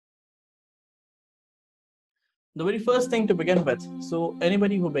The very first thing to begin with, so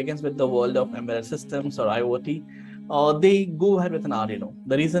anybody who begins with the world of embedded systems or IoT, they go ahead with an Arduino.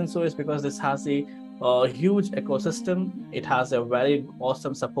 The reason so is because this has a huge ecosystem. It has a very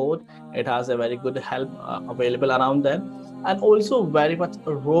awesome support. It has a very good help available around them, and also very much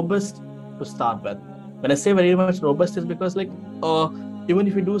robust to start with. When I say very much robust, is because uh, even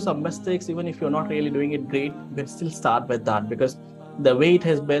if you do some mistakes, even if you're not really doing it great, you can still start with that because the way it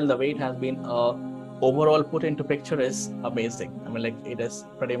has built, the way it has been overall put into picture is amazing. I mean, like it is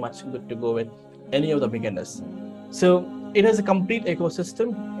pretty much good to go with any of the beginners. So it has a complete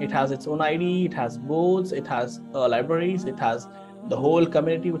ecosystem. It has its own ID, it has boards, it has libraries, it has the whole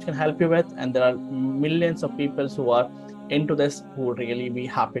community which can help you with, and there are millions of people who are into this who would really be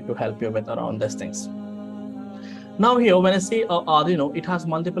happy to help you with around these things. Now here, when I say Arduino, it has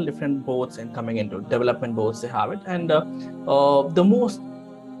multiple different boards and coming into development boards, they have it. And the most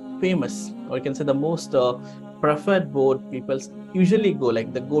famous, or you can say the most preferred board people usually go,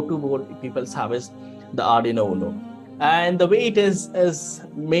 like the go-to board people have is the Arduino Uno. And the way it is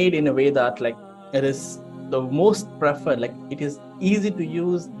made in a way that like it is the most preferred, like it is easy to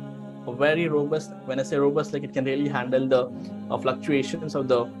use, very robust. When I say robust, like it can really handle the fluctuations of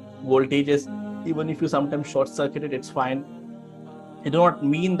the voltages. Even if you sometimes short circuit it, it's fine. It do not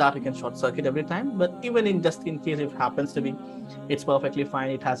mean that you can short circuit every time, but even in just in case if it happens to be, it's perfectly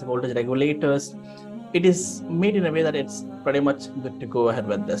fine. It has voltage regulators. It is made in a way that it's pretty much good to go ahead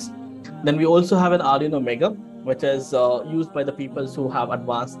with this. Then we also have an Arduino Mega, which is used by the people who have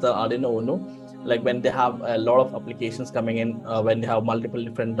advanced the Arduino Uno, like when they have a lot of applications coming in, when they have multiple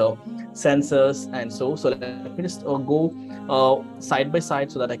different sensors and so let me just go side by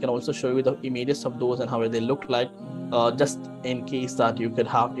side so that I can also show you the images of those and how they look like, just in case that you could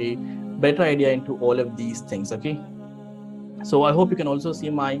have a better idea into all of these things. Okay, so I hope you can also see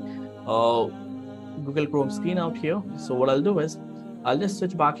my Google Chrome screen out here. So what I'll do is I'll just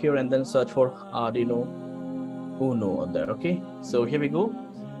switch back here and then search for Arduino Uno there. Okay, so here we go.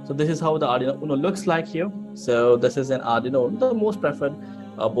 So this is how the Arduino Uno looks like here. So this is an Arduino, the most preferred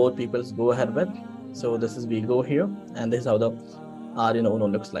board people go ahead with. So this is, we go here, and this is how the Arduino Uno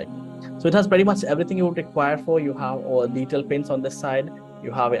looks like. So it has pretty much everything you would require for. You have all digital pins on this side,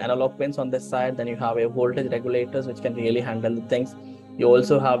 you have analog pins on this side, then you have a voltage regulators which can really handle the things. You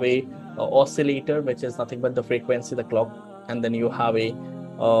also have a oscillator, which is nothing but the frequency, the clock, and then you have a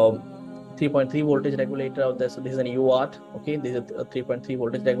 3.3 voltage regulator out there. So this is an UART. Okay, this is a 3.3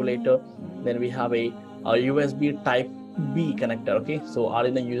 voltage regulator. Then we have a USB type B connector. Okay, so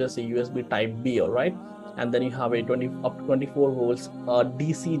Arduino uses a USB type B, all right. And then you have a 20 up to 24 volts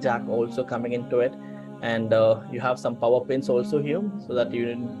DC jack also coming into it, and you have some power pins also here, so that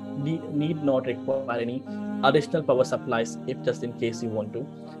you need not require any additional power supplies if just in case you want to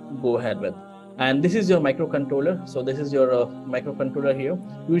go ahead with. And this is your microcontroller. So this is your microcontroller here.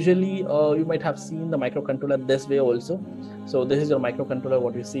 Usually you might have seen the microcontroller this way also. So this is your microcontroller,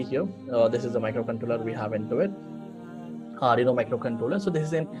 what you see here. This is the microcontroller we have into it, Arduino microcontroller. So this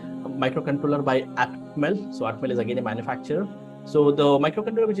is a microcontroller by Atmel. So Atmel is again a manufacturer. So the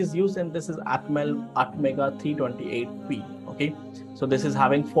microcontroller which is used in this is Atmel Atmega 328P. Okay, so this is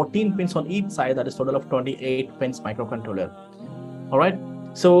having 14 pins on each side, that is total of 28 pins microcontroller. All right,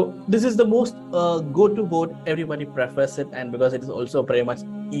 so this is the most go-to board. Everybody prefers it, and because it is also very much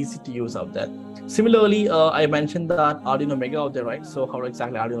easy to use out there. Similarly, I mentioned that Arduino Mega out there, right? So how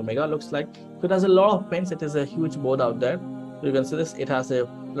exactly Arduino Mega looks like? So it has a lot of pins. It is a huge board out there. So you can see this. It has a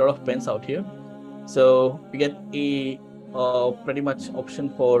lot of pins out here. So you get a pretty much option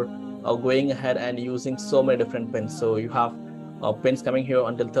for going ahead and using so many different pins. So you have pins coming here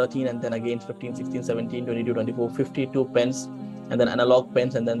until 13, and then again 15, 16, 17, 22, 24, 52 pins, and then analog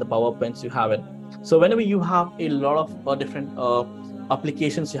pins, and then the power pins, you have it. So whenever you have a lot of different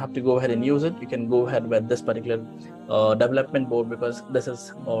applications, you have to go ahead and use it. You can go ahead with this particular development board, because this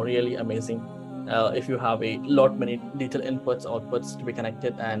is really amazing. If you have a lot many digital inputs, outputs to be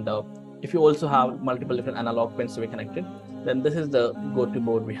connected, and if you also have multiple different analog pins to be connected, then this is the go-to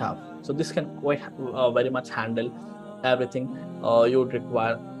board we have. So this can quite very much handle everything you would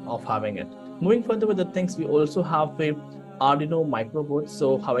require of having it. Moving further with the things, we also have a Arduino micro board.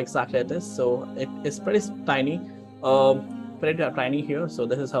 So how exactly it is? So it is pretty tiny, here. So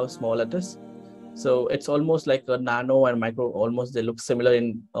this is how small it is. So it's almost like a nano and micro, almost they look similar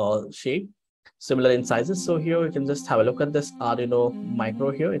in shape, similar in sizes. So here you can just have a look at this Arduino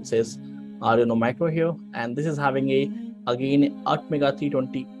micro here. It says Arduino micro here, and this is having a again Atmega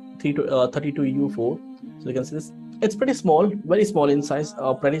 32U4. So you can see this. It's pretty small, very small in size,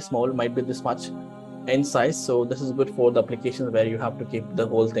 pretty small, might be this much in size. So this is good for the applications where you have to keep the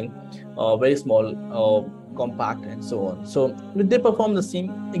whole thing very small, compact and so on. So they perform the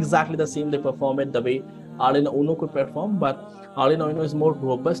same, exactly the same. They perform it the way Arduino Uno could perform, but Arduino Uno is more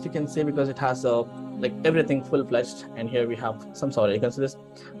robust, you can say, because it has like everything full-fledged. And here we have some, sorry, you can see this.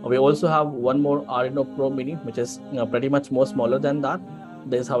 We also have one more Arduino Pro Mini, which is pretty much more smaller than that.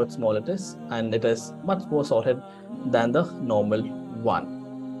 This is how small it is, and it is much more sorted than the normal one.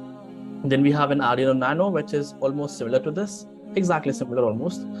 Then we have an Arduino Nano, which is almost similar to this, exactly similar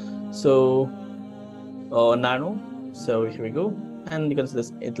almost. So Nano, so here we go, and you can see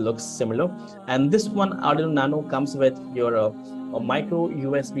this, it looks similar. And this one Arduino Nano comes with your a micro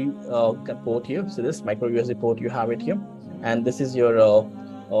USB port here. So this micro USB port, you have it here, and this is your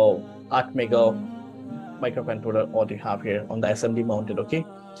 8 mega microcontroller what you have here on the SMD mounted. Okay,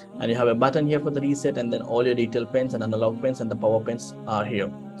 and you have a button here for the reset, and then all your digital pins and analog pins and the power pins are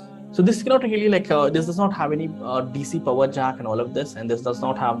here. So this cannot really like this does not have any DC power jack and all of this, and this does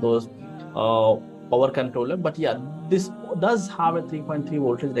not have those power controller. But yeah, this does have a 3.3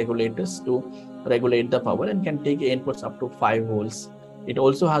 voltage regulators to regulate the power and can take inputs up to 5 volts. It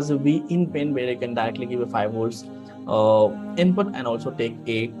also has a V in pin where you can directly give a 5 volts input and also take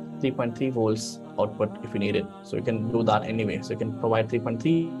a 3.3 volts output if you need it. So you can do that anyway. So you can provide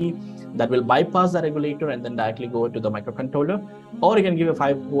 3.3 that will bypass the regulator and then directly go to the microcontroller, or you can give a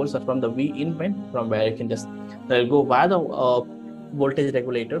 5 volts from the V in pin, from where you can just go via the voltage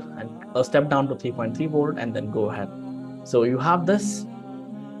regulator and step down to 3.3 volt and then go ahead. So you have this.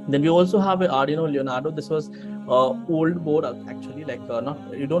 Then we also have a Arduino Leonardo. This was old board actually, like not,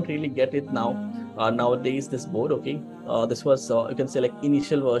 you don't really get it now nowadays, this board. Okay, this was you can say like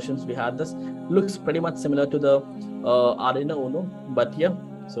initial versions we had. This looks pretty much similar to the Arduino Uno, but yeah,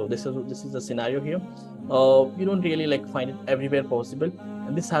 so this is the scenario here. You don't really like find it everywhere possible,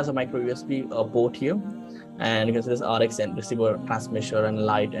 and this has a micro USB port here, and you can see this RX and receiver transmission and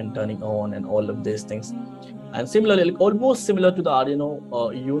light and turning on and all of these things. And similarly, like almost similar to the Arduino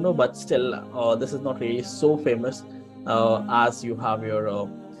Uno, but still this is not really so famous as you have your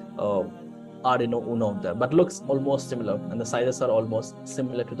Arduino Uno there, but looks almost similar, and the sizes are almost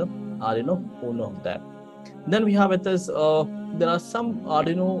similar to the Arduino Uno there. Then we have it as there are some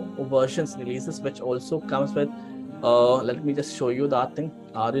Arduino versions releases which also comes with let me just show you that thing,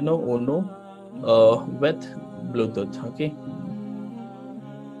 Arduino Uno with Bluetooth. Okay,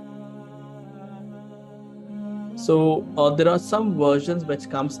 so there are some versions which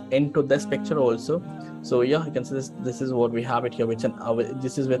comes into this picture also. So yeah, you can see this is what we have it here, which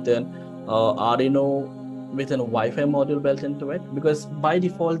this is with an Arduino with a Wi-Fi module built into it, because by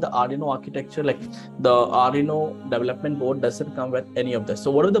default the Arduino architecture, like the Arduino development board, doesn't come with any of this.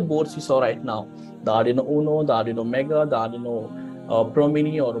 So what are the boards you saw right now? The Arduino Uno, the Arduino Mega, the Arduino Pro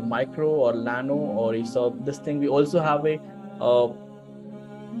Mini or Micro or Nano, or you saw this thing. We also have a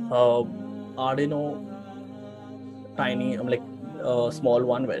Arduino tiny, like small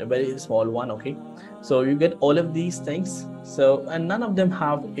one, very small one. Okay, so you get all of these things. So, and none of them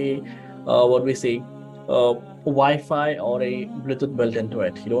have a what we say Wi-Fi or a Bluetooth built into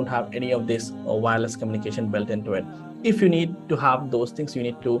it. You don't have any of this wireless communication built into it. If you need to have those things, you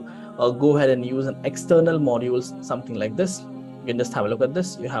need to go ahead and use an external modules, something like this. You can just have a look at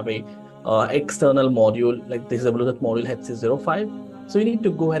this. You have a external module, like this is a Bluetooth module HC05. So you need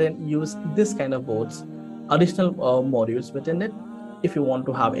to go ahead and use this kind of boards, additional modules within it, if you want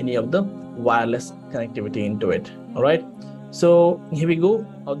to have any of the wireless connectivity into it. All right, so here we go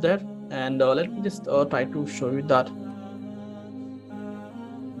out there, and let me just try to show you that.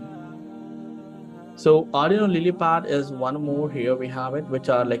 So Arduino LilyPad is one more here. We have it, which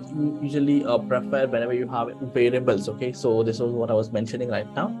are like usually preferred whenever you have variables. Okay, so this was what I was mentioning right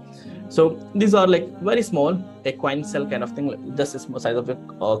now. So these are like very small, a coin cell kind of thing, just the size of a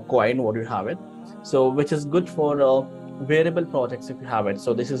coin what you have it. So which is good for variable projects if you have it.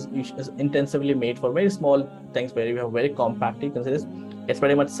 So this is intensively made for very small things where you have very compact. You can see this, it's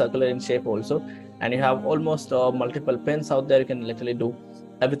pretty much circular in shape also, and you have almost multiple pins out there. You can literally do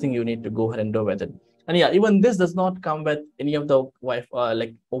everything you need to go ahead and do with it. And yeah, even this does not come with any of the Wi-Fi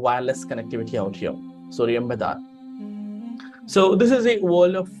like wireless connectivity out here, so remember that. So this is a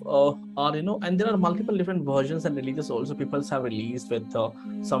world of Arduino, and there are multiple different versions and releases also. People have released with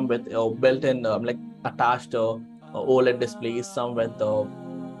some with built-in like attached OLED displays, some with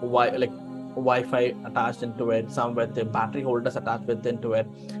Wi-Fi attached into it, some with the battery holders attached into it,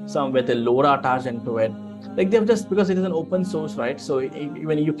 some with the LoRa attached into it. Like they've just, because it is an open source, right? So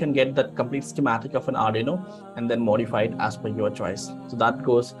even you can get that complete schematic of an Arduino and then modify it as per your choice. So that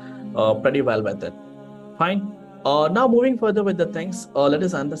goes pretty well with it. Fine. Now moving further with the things, let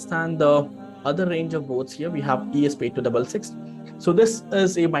us understand the other range of boards here. We have ESP8266. So this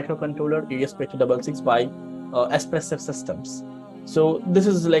is a microcontroller ESP8266 by Espressive Systems. So this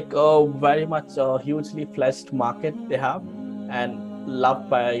is like a very much hugely fledged market they have, and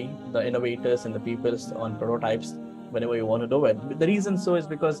loved by the innovators and the peoples on prototypes whenever you want to do it. The reason so is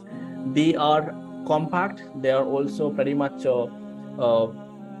because they are compact, they are also pretty much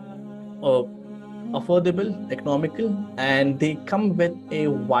affordable, economical, and they come with a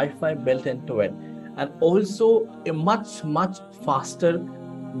Wi-Fi built into it, and also a much faster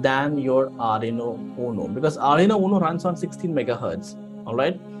than your Arduino Uno, because Arduino Uno runs on 16 megahertz, all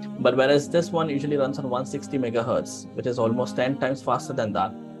right, but whereas this one usually runs on 160 megahertz, which is almost 10 times faster than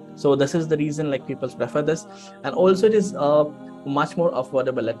that. So this is the reason like people prefer this, and also it is much more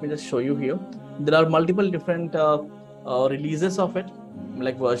affordable. Let me just show you here. There are multiple different releases of it,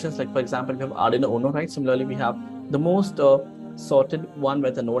 like versions. Like for example, we have Arduino Uno, right? Similarly, we have the most sorted one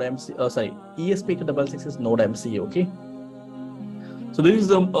with a Node MC. ESP8266 is Node MCU. Okay. So this is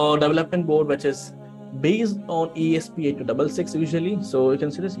the development board which is based on ESP8266 usually. So you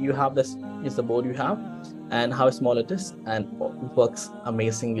can see this. You have this is the board you have, and how small it is, and it works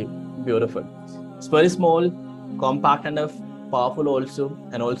amazingly beautiful. It's very small, compact enough, powerful also,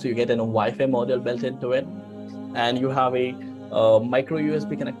 and also you get a Wi-Fi module built into it, and you have a micro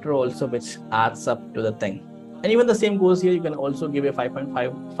USB connector also, which adds up to the thing. And even the same goes here. You can also give a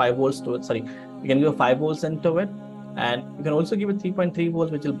 5.5 volts to it. Sorry, you can give 5 volts into it, and you can also give a 3.3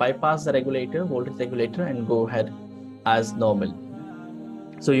 volts, which will bypass the regulator, voltage regulator, and go ahead as normal.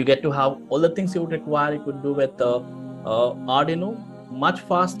 So you get to have all the things you would require. You could do with Arduino, much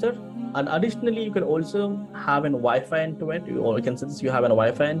faster, and additionally you can also have an Wi-Fi into it, or you can see this, you have a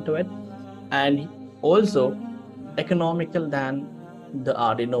Wi-Fi into it, and also economical than the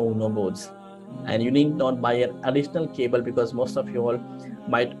Arduino Uno boards. And you need not buy an additional cable, because most of you all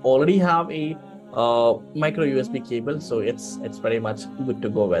might already have a micro USB cable, so it's pretty much good to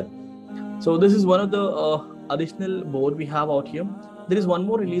go with. So this is one of the additional board we have out here. There is one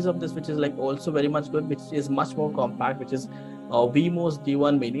more release of this which is like also very much good, which is much more compact, which is VMOS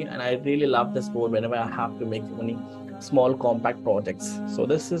D1 Mini, and I really love this board whenever I have to make any small compact projects. So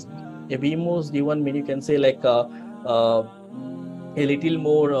this is a VMOS D1 Mini. You can say like a little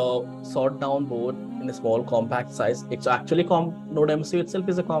more sort down board in a small compact size. It's actually Node MCU itself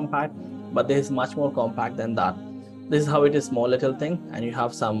is a compact, but this is much more compact than that. This is how it is, small little thing, and you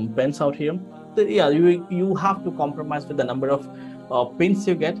have some pins out here. So yeah, you have to compromise with the number of pins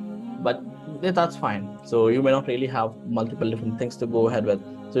you get, but that's fine. So you may not really have multiple different things to go ahead with.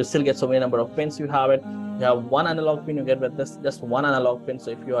 So you still get so many number of pins you have it. You have one analog pin, you get with this, just one analog pin.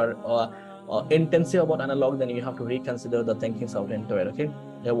 So if you are intensive about analog, then you have to reconsider the thinkings out into it. Okay,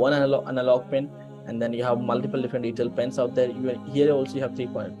 you have one analog pin, and then you have multiple different detail pins out there. Here also you have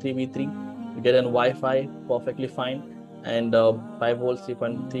 3.3v3. You get an Wi-Fi perfectly fine, and 5 volts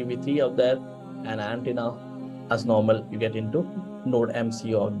 3.3v3 out there, and antenna as normal. You get into Node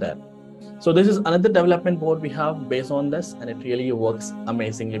MCU out there. So this is another development board we have based on this, and it really works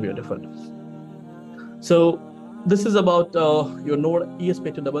amazingly beautiful. So this is about your Node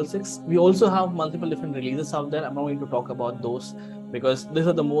ESP8266. We also have multiple different releases out there. I'm not going to talk about those because these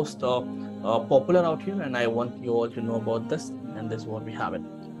are the most popular out here, and I want you all to know about this, and this is what we have it.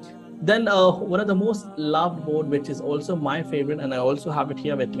 Then one of the most loved board, which is also my favorite, and I also have it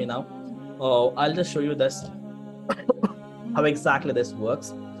here with me now. I'll just show you this, how exactly this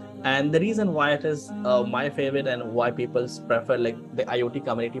works. And the reason why it is my favorite and why people prefer, like the IoT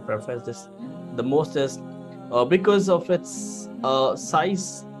community prefers this the most, is because of its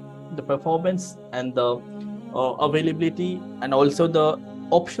size, the performance, and the availability, and also the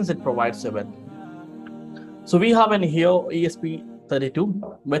options it provides you with. So we have in here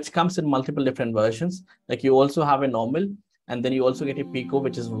ESP32, which comes in multiple different versions. Like you also have a normal, and then you also get a Pico,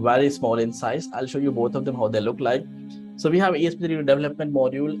 which is very small in size. I'll show you both of them, how they look like. So we have ESP32 development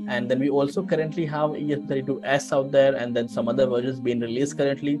module, and then we also currently have ESP32S out there, and then some other versions being released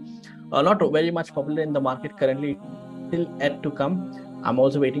currently. Not very much popular in the market currently, still yet to come. I'm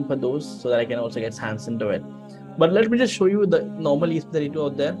also waiting for those so that I can also get hands into it. But let me just show you the normal ESP32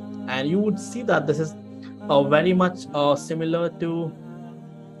 out there, and you would see that this is very much similar to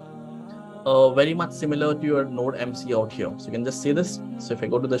your Node MC out here. So you can just see this. So if I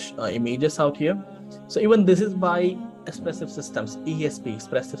go to the images out here, so even this is by Espressive Systems, ESP,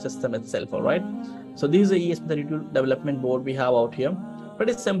 Espressive System itself, all right? So this is the ESP32 development board we have out here.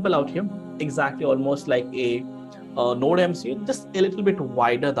 Pretty simple out here, exactly almost like a Node MCU, just a little bit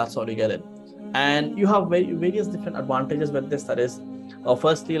wider, that's all you get it. And you have various different advantages with this. That is,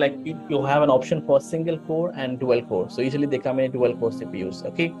 firstly, like you have an option for single core and dual core. So usually they come in dual core CPUs,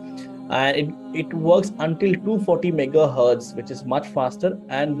 okay? and it works until 240 megahertz, which is much faster,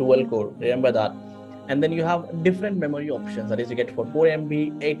 and dual core, remember that. And then you have different memory options, that is you get for 4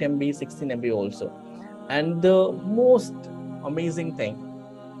 MB, 8 MB, 16 MB also. And the most amazing thing,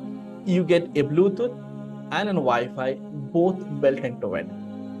 you get a Bluetooth and a Wi-Fi both built into it.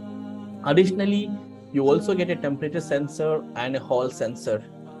 Additionally, you also get a temperature sensor and a Hall sensor,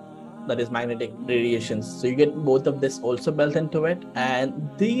 that is magnetic radiations. So you get both of this also built into it.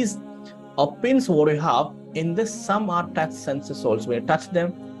 And these pins what you have in this, some are touch sensors also. When you touch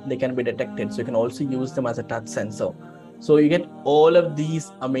them, they can be detected. So you can also use them as a touch sensor. So you get all of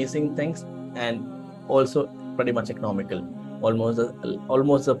these amazing things, and also pretty much economical,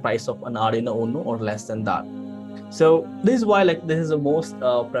 almost the price of an Arduino Uno or less than that. So this is why this is the most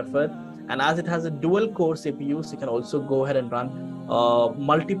preferred. And as it has a dual core CPUs, you can also go ahead and run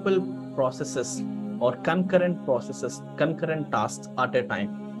multiple processes or concurrent tasks at a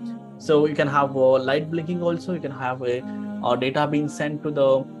time. So you can have light blinking also, you can have a data being sent to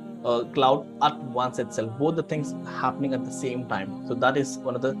the cloud at once itself, both the things happening at the same time. So that is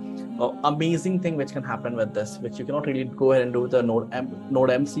one of the amazing thing which can happen with this, which you cannot really go ahead and do with a Node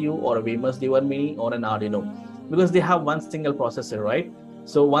MCU or a Wemos D1 Mini or an Arduino, because they have one single processor, right?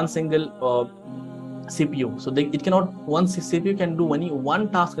 So one single CPU. So it cannot, one CPU can do only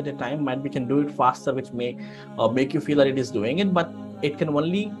one task at a time. Might be can do it faster, which may make you feel that it is doing it, but it can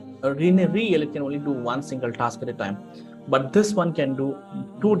only it can only do one single task at a time. But this one can do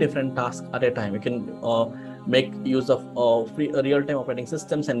two different tasks at a time. You can make use of real-time operating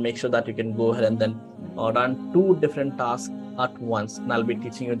systems and make sure that you can go ahead and then run two different tasks at once. And I'll be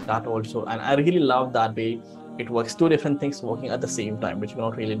teaching you that also. And I really love that way it works, two different things working at the same time, which you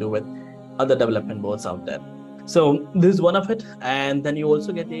cannot really do with other development boards out there. So this is one of it. And then you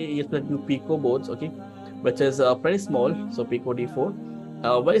also get a ESP82 Pico boards, okay, which is pretty small. So Pico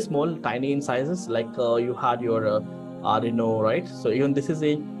D4, very small, tiny in sizes, like you had your Arduino, right? So even this is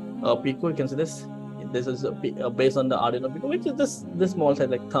a Pico. You can see this. This is based on the Arduino Pico, which is this small size,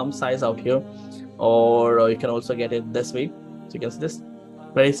 like thumb size out here, or you can also get it this way. So you can see this,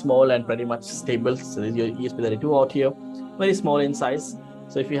 very small and pretty much stable. So there's your ESP32 out here, very small in size.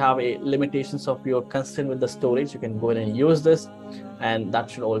 So if you have a limitations of your constraint with the storage, you can go ahead and use this, and that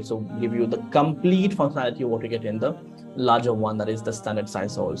should also give you the complete functionality of what you get in the larger one, that is the standard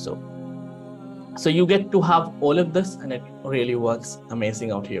size also. So you get to have all of this, and it really works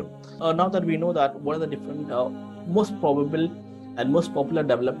amazing out here. Now that we know that what are the different most probable and most popular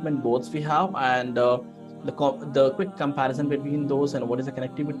development boards we have, and the quick comparison between those and what is the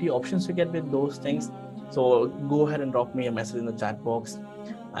connectivity options you get with those things. So go ahead and drop me a message in the chat box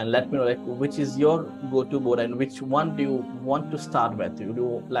and let me know which is your go-to board and which one do you want to start with. Do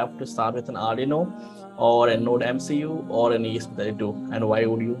you like to start with an Arduino or a Node MCU or an ESP32, and why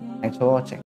would you? Thanks for watching.